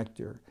this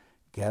nectar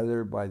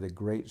gathered by the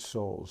great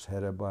souls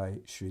headed by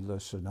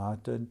Srila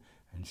Sanatan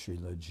and Sri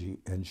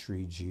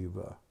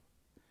Jiva.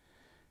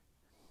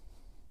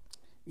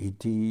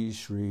 Iti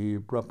Sri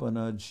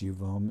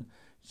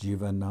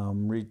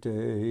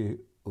Prapanna-jivanamritam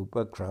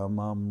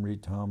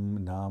Upakramamritam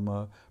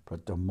nama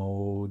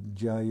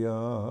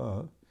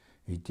pratamodhyaya.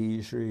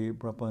 Iti Sri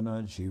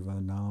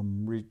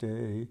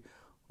Prapanna-jivanamritam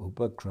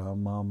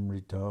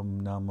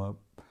Upakramamritam nama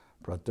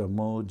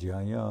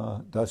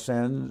pratamodhyaya. Thus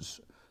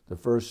ends the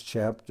first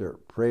chapter,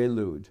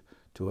 Prelude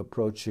to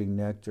Approaching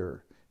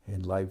Nectar.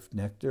 In Life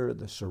Nectar,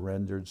 the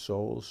surrendered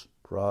souls,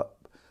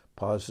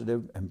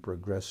 positive and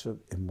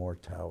progressive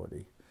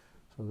immortality.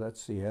 So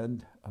that's the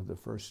end of the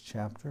first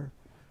chapter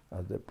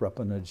of the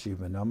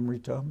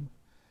Prapanna-jivanamritam.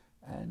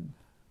 And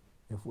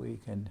if we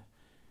can,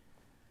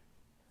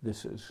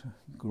 this is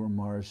Guru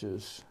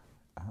Maharaj's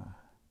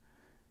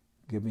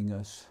giving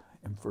us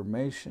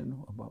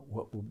information about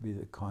what will be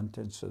the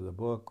contents of the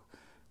book,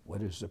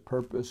 what is the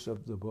purpose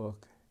of the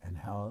book, and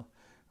how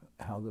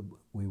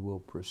we will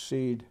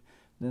proceed.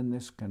 Then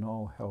this can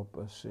all help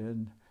us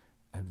in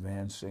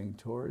advancing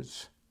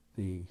towards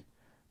the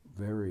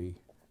very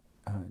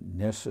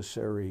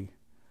necessary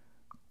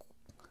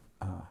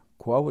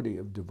quality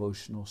of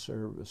devotional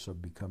service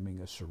of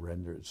becoming a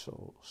surrendered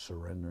soul,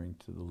 surrendering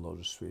to the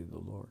lotus feet of the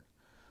Lord.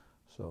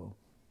 So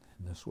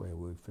in this way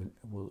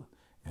we'll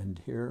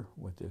end here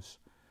with this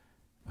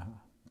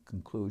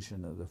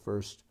conclusion of the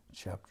first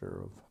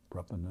chapter of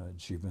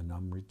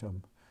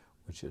Prapanna-jivanamritam,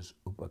 which is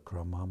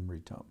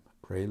Upakramamritam,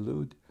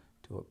 Prelude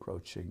to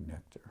Approaching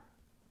Nectar.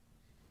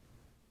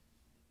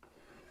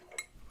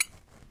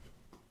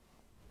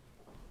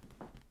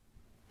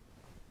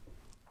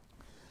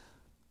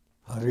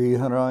 Hari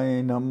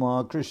Harai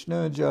Nama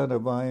Krishna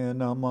Jadavaya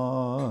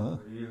Nama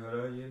Hari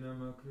Harai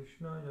Nama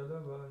Krishna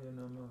Jadavaya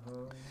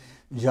Namaha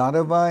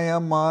Jadavaya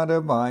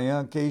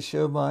Madhavaya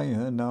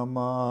Keshavaya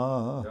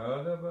Nama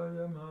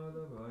Jadavaya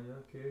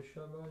Madhavaya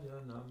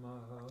Keshavaya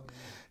Namaha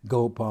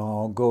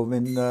Gopal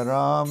Govinda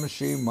Ram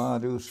Shri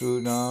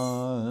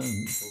Madhusudan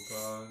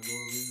Gopal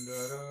Govinda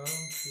Ram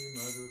Shri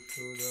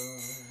Madhusudan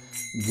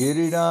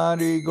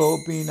Giridhari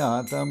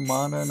Gopinatha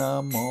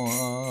Madana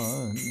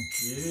Mohan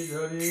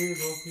Giridhari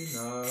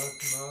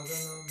Gopinath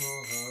Madana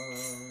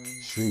Mohan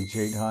Sri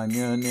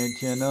Chaitanya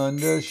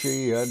Nityananda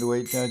Shri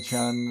Advaita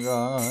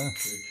Chandra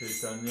Sri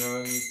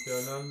Chaitanya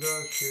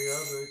Nityananda Shri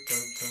Advaita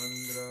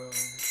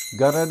Chandra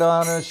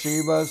Gadadhara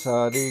Shiva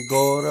Sadi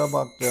Gaura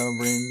Bhakta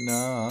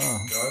Vrinda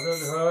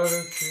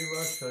Gadadhara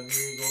Shiva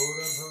Sadi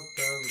Gaura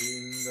Bhakta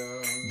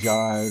Vrinda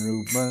Jai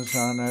Rupa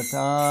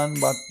Sanatan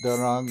Bhakta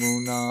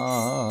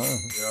Raguna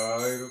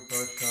Jai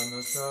Rupa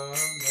Sanatan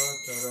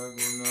Bhakta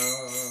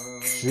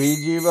Raguna Sri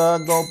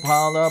Jiva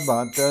Gopala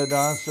Bhakta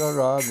Dasa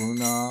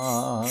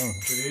Raguna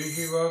Sri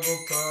Jiva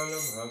Gopala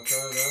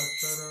Bhakta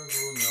Dasa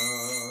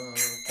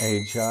Raguna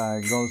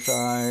Echai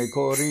Gosai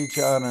Kori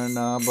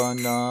Charana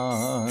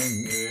Bandhan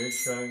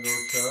Echai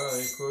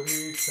Gosai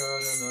Kori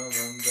Charana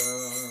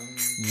Bandhan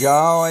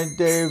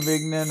Jaoite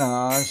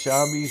Vignana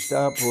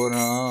Shabista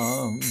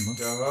Puram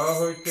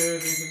Jahoite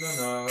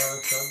Vignana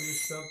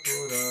Shabista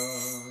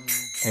Puram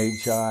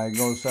Echai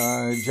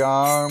Gosai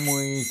Jar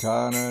Mui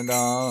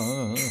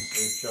Taradas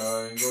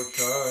Echai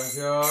Gosai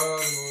Jar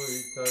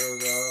Mui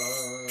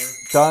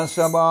Taradas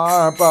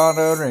Tasabar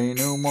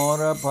Padarenu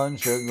Mora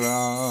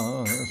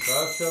Panchagras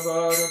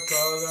Tashabara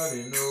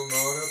Padarenu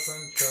Mora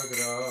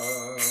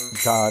Panchagras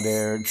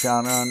Kader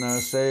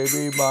Charana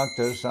Sevi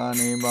Bhakta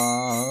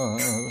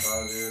Sanibas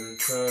Kadir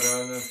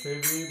Charana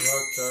Sevi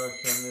Bhakta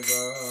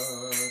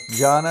Sanibas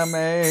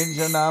Janame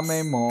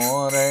Janame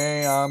More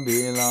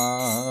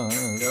Abhilas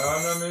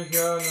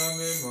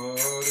Janame More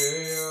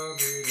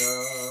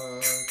Abhilas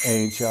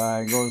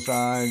Echai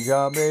Gosai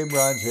Jabe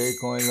Braje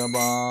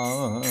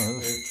Koilabas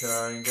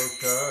Echai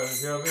Gosai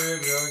Jabe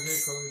Braje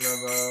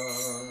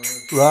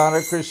Koilabas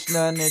Radha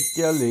Krishna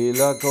Nitya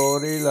Lila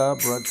Korila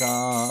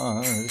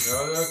Prakash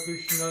Radha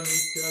Krishna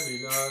Nitya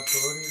Lila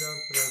Korila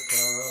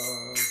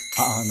Prakash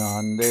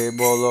Anande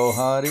Bolo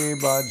Hari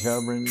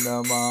Bhaja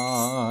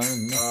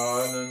Vrindavan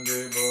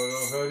Anande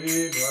Bolo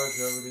Hari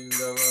Bhaja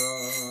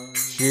Vrindavan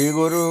Shri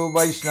Guru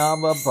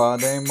Vaishnava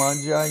Pade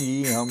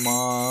Majai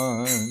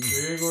Haman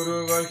Shri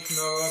Guru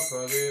Vaishnava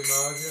Pade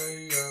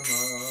Majai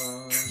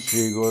Aman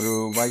Shri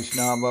Guru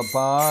Vaishnava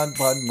Pad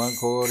Padma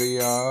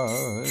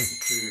Koriyas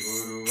Shri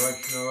Guru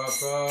Vaishnava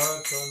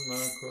Pad Padma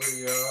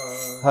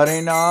Koriyas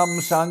Harinam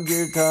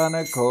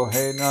Sankirtana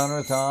Kohe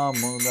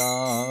Naratamuda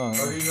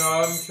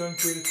Harinam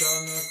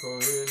Sankirtana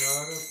Kohe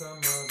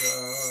Naratamada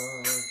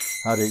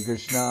Hare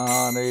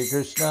Krishna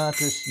Krishna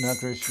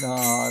Krishna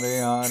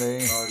Hare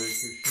Hare Hare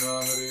Krishna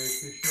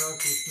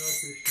Krishna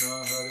Krishna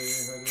Hare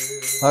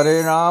Hare Hare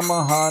Rama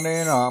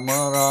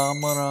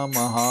Rama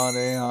Rama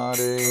Hare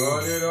Hare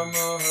Hare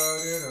Rama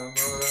Rama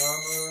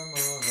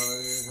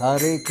Hare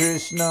Hare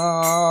Krishna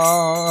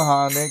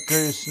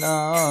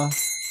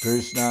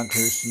Krishna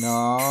Krishna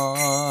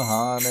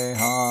Hare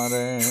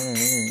Hare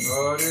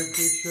Hare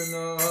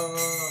Krishna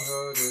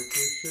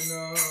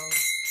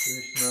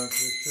Krishna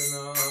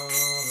Krishna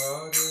Hare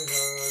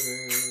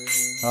Hare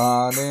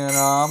Hare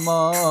Rama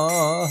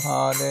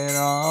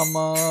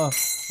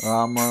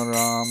Rama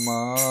Rama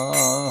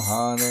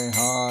Hare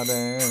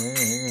Hare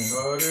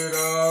Hare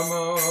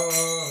Rama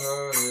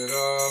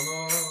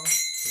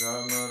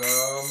Rama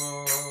Rama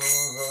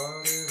Hare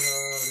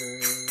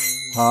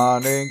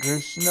Hare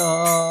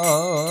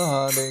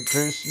Hare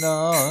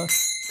Krishna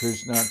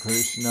Krishna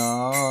Krishna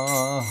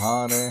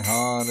Hare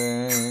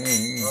Hare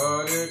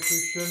Hare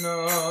Krishna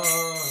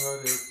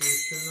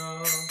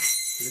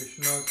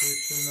Krishna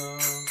Krishna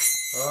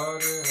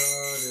Hare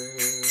Hare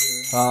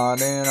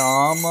Hare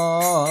Rama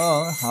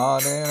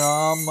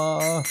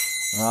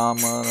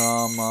Rama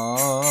Rama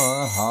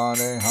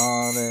Hare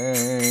Hare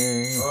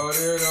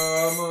Hare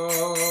Rama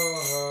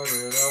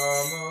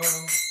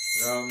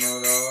Rama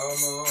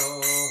Rama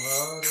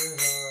Hare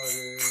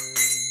Hare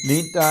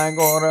Nitai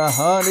Gora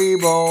Hari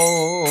Bo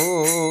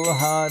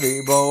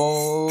Hari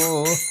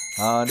Bo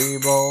Hari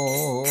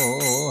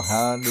Bo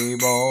Hari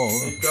Bo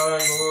Nitai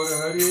Gaur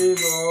Hari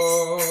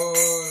Bol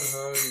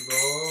Hari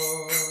Bol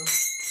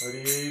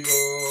Hari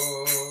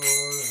Bol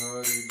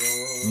Hari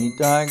Bol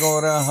Nitai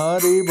Gora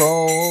Hari Bo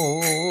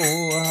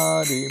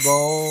Hari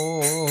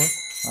Bo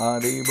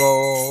Hari Bo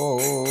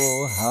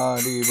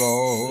Hari Bo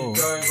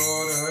Nitai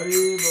Gaur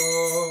Hari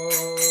Bol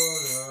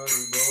Hari Bol Hari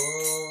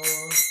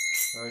Bol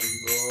Hari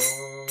Bol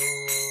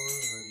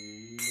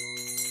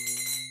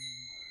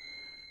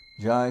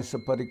Jai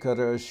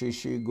Saparikara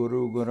Shishi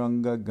Guru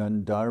Guranga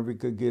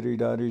Gandharvika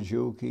Giridhari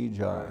Ki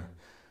Jai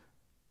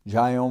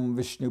Jai Om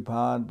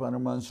Vishnupad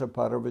Paramahansa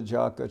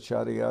Paravajaka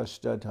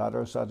Charyasta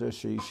Tarasata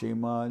Shri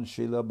Srimad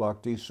Srila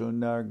Bhakti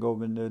Sundar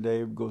Govinda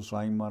Dev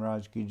Goswami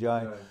Maharaj Ki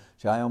Jai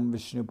Jai Om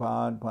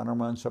Vishnupad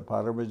Paramahansa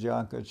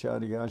Paravajaka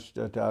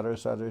Charyasta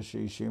Tarasata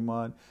Shri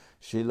Srimad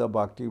Srila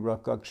Bhakti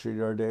Rakshak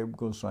Sridhar Dev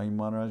Goswami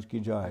Maharaj Ki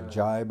Jai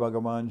Jai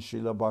Bhagavan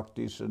Srila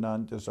Bhakti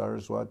Siddhanta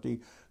Saraswati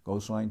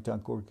Goswami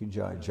Thakur Ki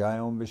Jai Jai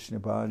Om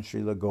Vishnupad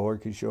Srila Gaur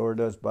Kishore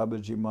Das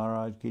Babaji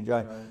Maharaj Ki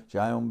Jai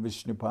Jai Om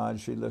Vishnupad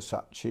Srila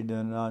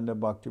Satchidananda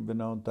Bhakti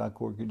Vinod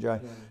Thakur Ki Jai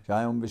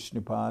Jai Om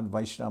Vishnupad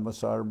Vaishnava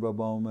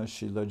Sarvabhauma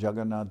Srila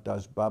Jagannath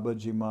Das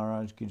Babaji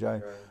Maharaj Ki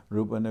Jai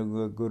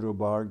Rupanuga Guru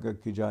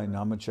Bharga ki jai,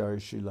 Namachar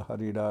Srila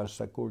Haridas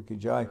Thakur ki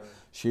jai,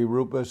 Shri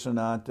Rupa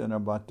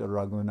Sanatana Bhatta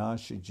Raghunath,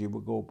 Shri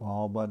Jiva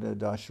Gopal Bhatta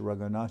Das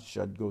Raghunath,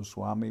 Shad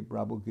Goswami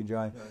Prabhu ki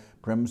jai,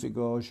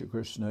 Premsigo Shri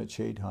Krishna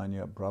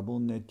Chaitanya Prabhu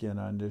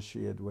Nityananda,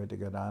 Shri Advaita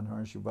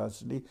Gadadhar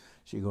Shivasadi,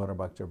 Shri Gaura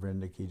Bhakta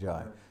Vrinda ki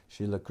jai,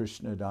 Srila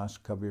Krishna Das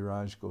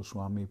Kaviraj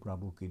Goswami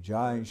Prabhu ki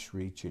jai,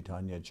 Shri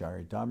Chaitanya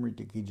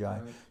Charitamrita ki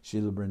jai,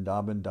 Srila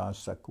Vrindavan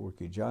Das Thakur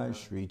ki jai,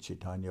 Shri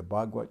Chaitanya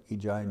Bhagwat ki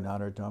jai,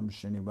 Narottam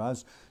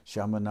Srinivas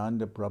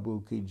Shamananda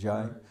Prabhu ki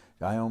jai,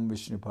 Jayam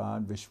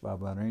Vishnupad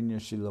Vishvavaranya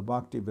Srila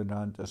Bhakti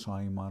Vedanta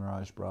Swami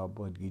Maharaj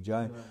Prabhupada ki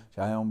jai,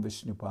 Jayam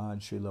Vishnupad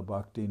Srila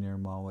Bhakti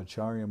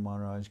Nirmalacharya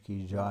Maharaj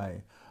ki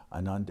jai,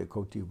 Ananta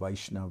Koti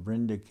Vaishnava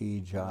Vrinda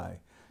ki jai,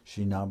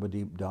 Shri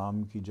Navadip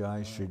Dham ki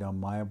jai, Shri Dham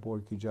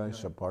Mayapur ki jai,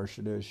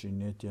 Saparshada Shri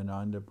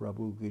Nityananda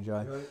Prabhu ki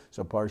jai,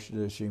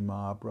 Saparshada Shri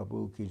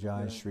Mahaprabhu ki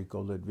jai, Shri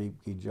Koladvip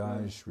ki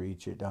jai, Shri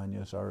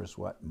Chaitanya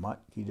Saraswat Mat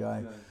ki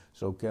jai,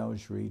 Soquel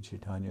Shri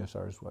Chaitanya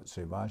Saraswat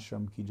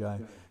Sevashram ki jai,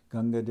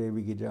 Ganga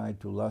Devi ki jai,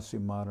 Tulasi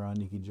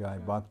Maharani ki jai,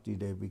 Bhakti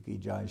Devi ki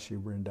jai, Shri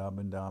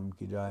Vrindavan Dham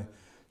ki jai,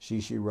 Shri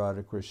Shri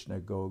Radha Krishna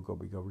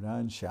Gopi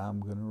Govardhan,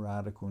 Sham Guna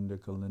Radha Kunda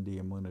Kalindi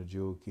Yamuna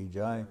Ju ki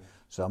jai,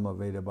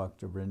 Samaveda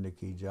Bhakta Vrinda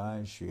ki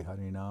jai, Shri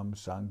Harinam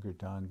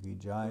Sankirtan ki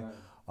jai,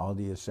 all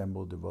the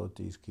assembled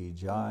devotees ki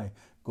jai,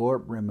 Gaur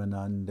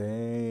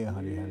Premanande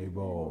Hari Hari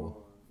Bol.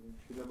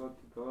 Srila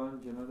Bhakti Pavan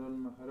Janardan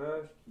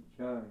Maharaj ki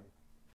jai.